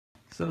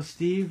So,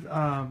 Steve,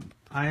 I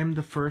am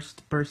the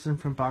first person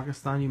from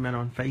Pakistan you met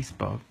on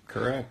Facebook.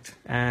 Correct.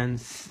 And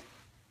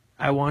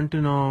I want to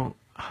know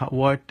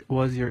what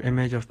was your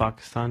image of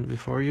Pakistan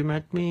before you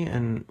met me,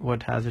 and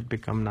what has it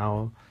become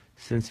now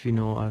since we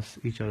know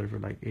each other for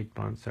like 8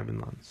 months, 7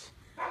 months?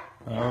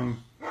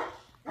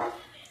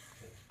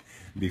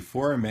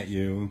 Before I met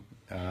you,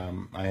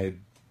 I had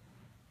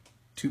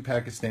two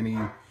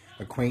Pakistani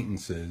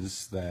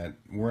acquaintances that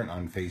weren't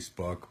on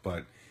Facebook,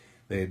 but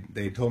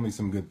they told me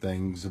some good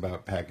things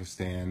about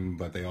Pakistan,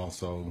 but they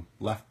also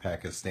left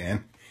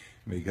Pakistan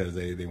because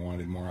they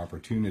wanted more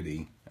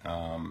opportunity.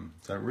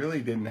 So I really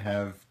didn't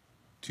have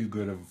too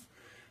good of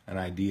an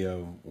idea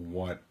of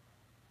what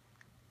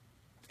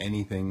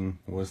anything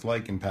was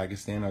like in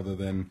Pakistan, other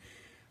than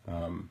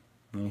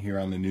you hear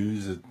on the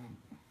news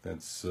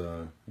that's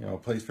a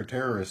place for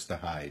terrorists to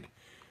hide.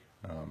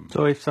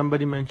 So if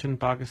somebody mentioned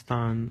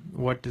Pakistan,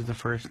 what is the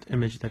first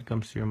image that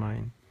comes to your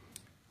mind?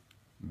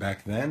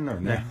 Back then or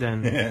now? Back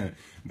then.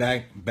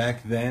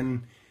 back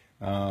then,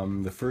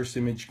 the first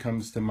image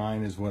comes to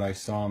mind is what I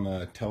saw on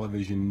the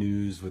television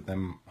news with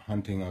them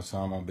hunting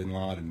Osama bin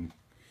Laden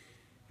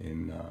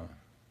in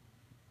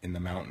the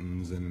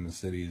mountains and in the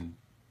cities.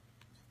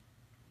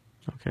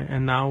 Okay,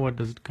 and now what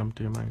does it come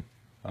to your mind?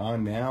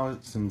 Now,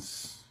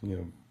 since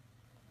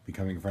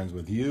becoming friends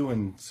with you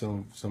and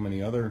so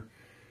many other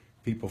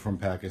people from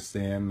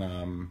Pakistan,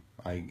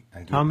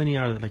 How many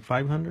are there? Like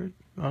 500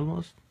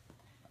 almost?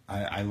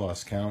 I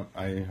lost count.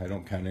 I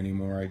don't count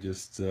anymore. I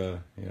just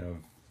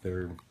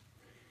they're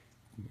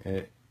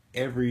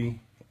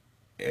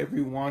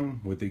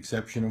everyone with the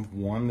exception of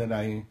one that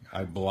I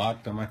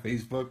blocked on my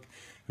Facebook,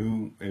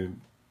 who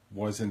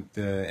wasn't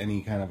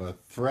any kind of a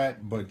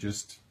threat, but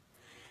just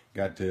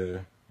got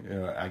to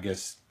I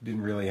guess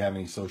didn't really have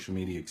any social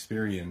media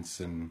experience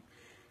and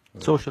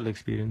Social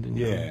experience in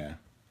general. yeah,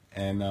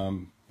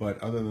 and but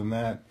other than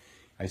that,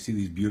 I see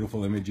these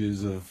beautiful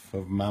images of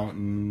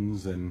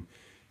mountains and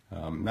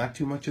not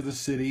too much of the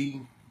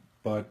city,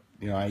 but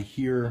I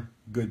hear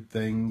good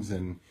things,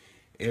 and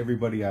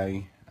everybody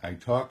I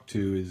talk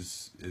to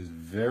is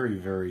very,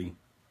 very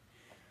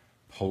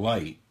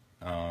polite.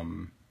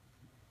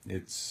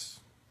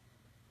 It's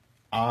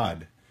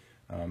odd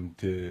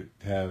to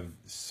have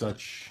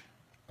such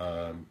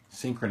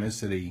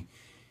synchronicity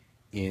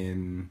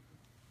in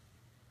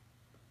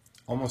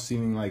almost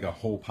seeming like a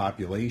whole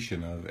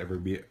population of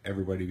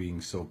everybody being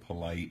so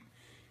polite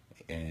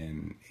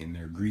and in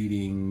their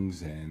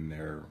greetings and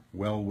their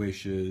well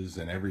wishes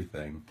and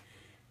everything.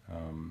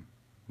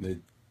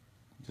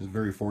 Just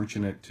very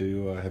fortunate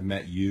to have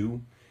met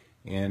you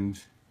and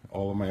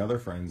all of my other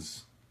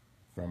friends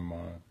from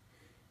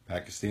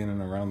Pakistan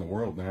and around the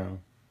world now.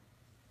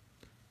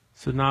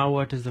 So now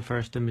what is the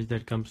first image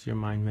that comes to your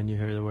mind when you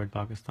hear the word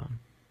Pakistan?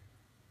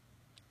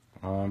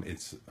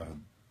 It's a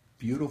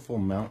beautiful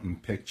mountain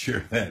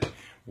picture that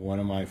one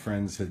of my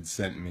friends had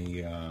sent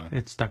me.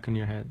 It's stuck in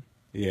your head.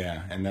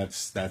 Yeah, and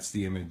that's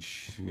the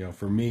image,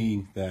 for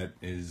me that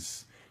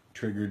is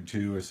triggered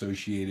to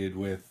associated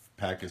with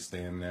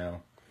Pakistan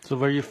now. So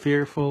were you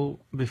fearful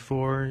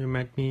before you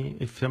met me?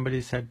 If somebody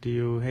said to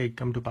you, hey,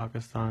 come to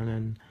Pakistan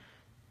and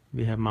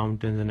we have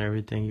mountains and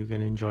everything, you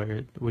can enjoy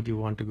it, would you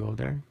want to go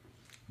there?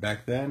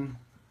 Back then,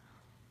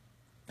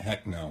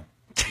 heck no.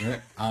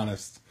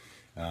 Honest.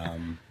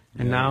 And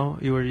now,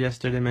 you were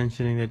yesterday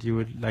mentioning that you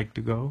would like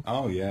to go.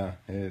 Oh yeah,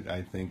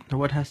 I think So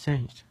what has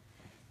changed?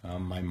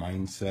 my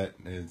mindset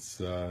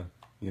is,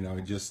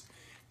 just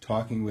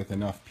talking with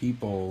enough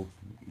people,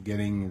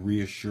 getting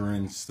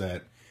reassurance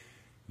that,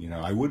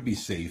 I would be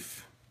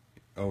safe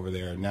over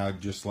there. Now,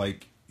 just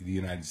like the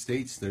United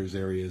States, there's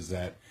areas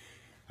that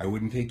I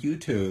wouldn't take you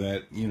to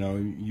that,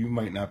 you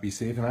might not be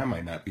safe and I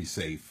might not be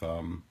safe.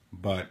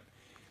 But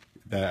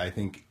that I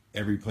think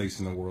every place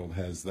in the world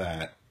has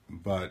that.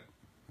 But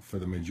for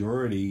the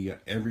majority,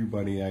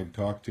 everybody I've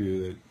talked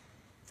to that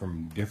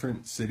from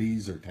different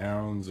cities or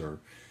towns or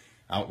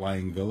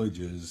outlying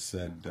villages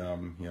said,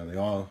 they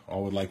all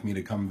would like me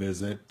to come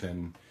visit,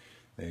 and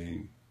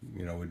they,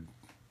 would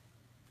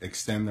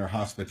extend their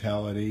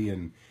hospitality,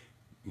 and,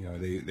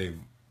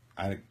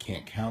 I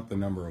can't count the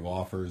number of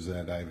offers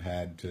that I've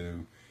had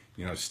to,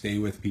 stay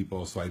with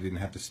people so I didn't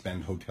have to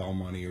spend hotel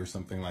money or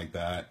something like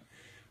that.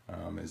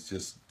 It's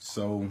just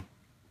so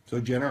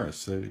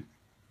generous.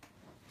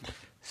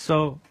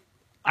 So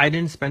I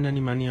didn't spend any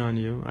money on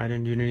you. You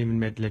didn't even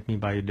let me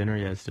buy you dinner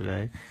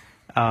yesterday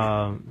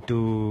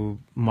to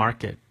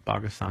market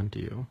Pakistan to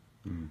you.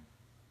 Mm.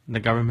 The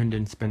government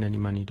didn't spend any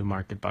money to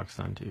market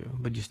Pakistan to you,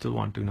 but you still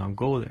want to now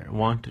go there,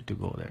 wanted to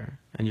go there,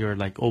 and you're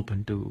like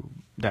open to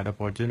that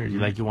opportunity.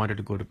 Like you wanted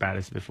to go to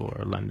Paris before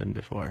or London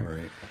before.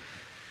 Right.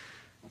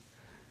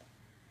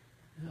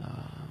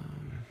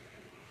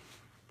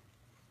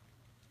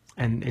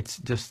 And it's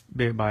just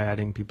by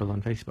adding people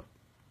on Facebook.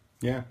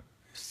 Yeah.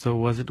 So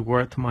was it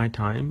worth my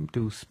time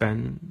to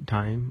spend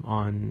time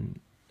on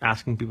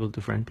asking people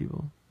to friend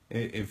people?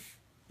 If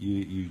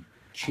you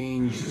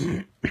change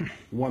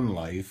one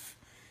life,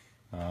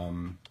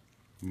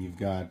 you've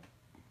got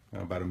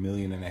about 1.5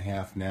 million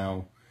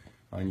now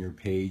on your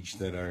page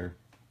that are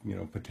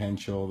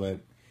potential that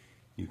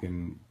you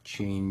can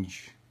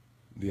change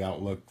the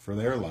outlook for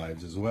their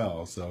lives as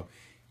well. So,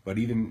 but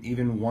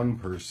even one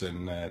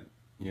person that,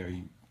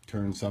 you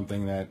turn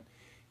something that,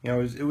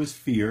 it was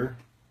fear,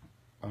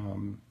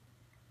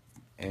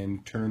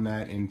 and turn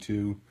that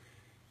into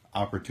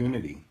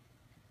opportunity,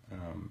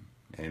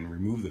 and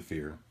remove the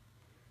fear.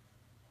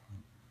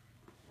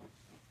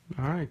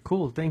 All right,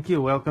 cool. Thank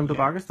you. Welcome to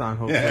Pakistan.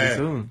 Hopefully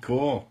soon.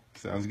 Cool.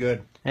 Sounds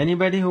good.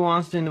 Anybody who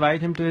wants to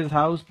invite him to his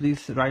house,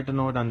 please write a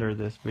note under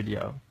this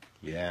video.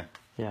 Yeah.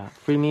 Yeah.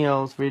 Free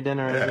meals, free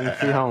dinners, and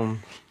free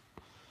home.